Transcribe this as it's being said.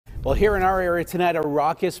Well, here in our area tonight, a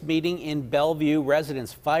raucous meeting in Bellevue.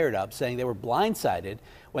 Residents fired up, saying they were blindsided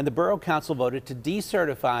when the Borough Council voted to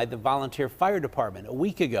decertify the volunteer fire department a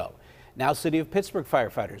week ago. Now, City of Pittsburgh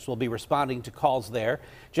firefighters will be responding to calls there.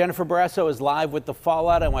 Jennifer Barrasso is live with the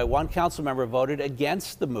fallout and why one council member voted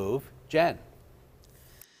against the move. Jen.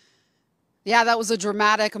 Yeah, that was a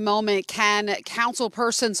dramatic moment, Ken.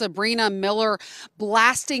 Councilperson Sabrina Miller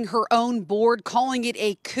blasting her own board, calling it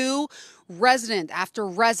a coup. Resident after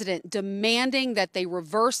resident demanding that they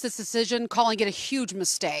reverse this decision, calling it a huge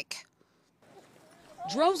mistake.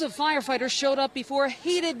 Droves of firefighters showed up before a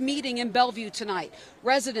heated meeting in Bellevue tonight.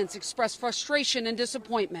 Residents expressed frustration and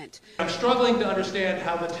disappointment. I'm struggling to understand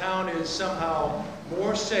how the town is somehow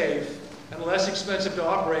more safe and less expensive to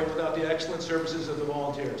operate without the excellent services of the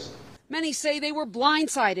volunteers. Many say they were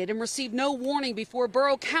blindsided and received no warning before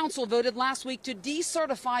Borough Council voted last week to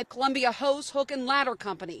decertify Columbia Hose, Hook and Ladder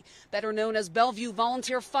Company, better known as Bellevue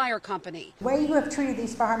Volunteer Fire Company. The way you have treated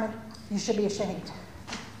these firemen, you should be ashamed.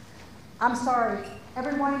 I'm sorry.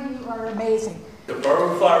 Every one of you are amazing. The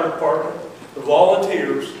Borough Fire Department, the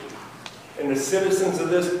volunteers, and the citizens of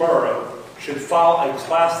this borough should file a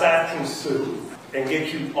class action suit and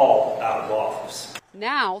get you all out of office.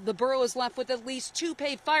 Now, the borough is left with at least 2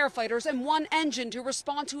 paid firefighters and 1 engine to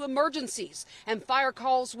respond to emergencies. And fire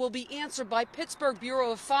calls will be answered by Pittsburgh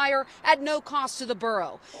Bureau of Fire at no cost to the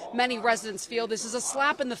borough. Many residents feel this is a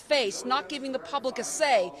slap in the face, not giving the public a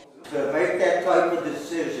say. To make that type of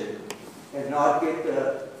decision and not get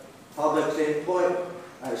the public's input,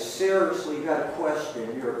 I seriously got to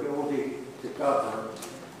question your ability to govern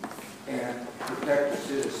and protect the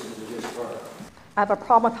citizens of this borough. I have a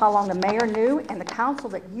problem with how long the mayor knew and the council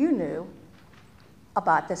that you knew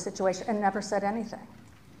about this situation and never said anything.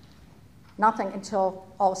 Nothing until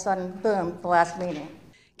all of a sudden, boom, the last meeting.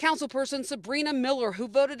 Councilperson Sabrina Miller, who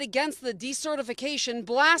voted against the decertification,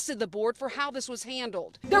 blasted the board for how this was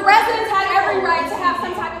handled. The residents had every right to have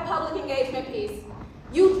some type of public engagement piece.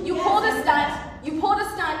 You pulled a stunt. You pulled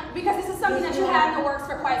a stunt because this is something that you had in the works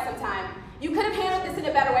for quite some time. You could have handled this in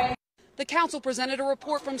a better way. The council presented a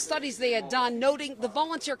report from studies they had done, noting the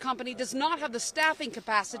volunteer company does not have the staffing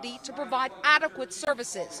capacity to provide adequate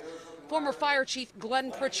services. Former Fire Chief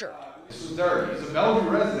Glenn Pritchard. This was dirty. As a Bellevue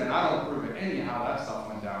resident, I don't approve of any of how that stuff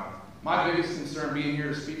went down. My biggest concern being here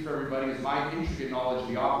to speak for everybody is my intricate knowledge of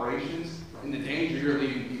the operations and the danger you're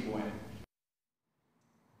leaving people in.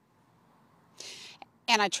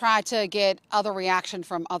 And I tried to get other reaction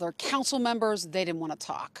from other council members. They didn't want to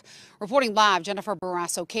talk. Reporting live, Jennifer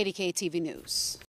Barrasso, KDKA-TV News.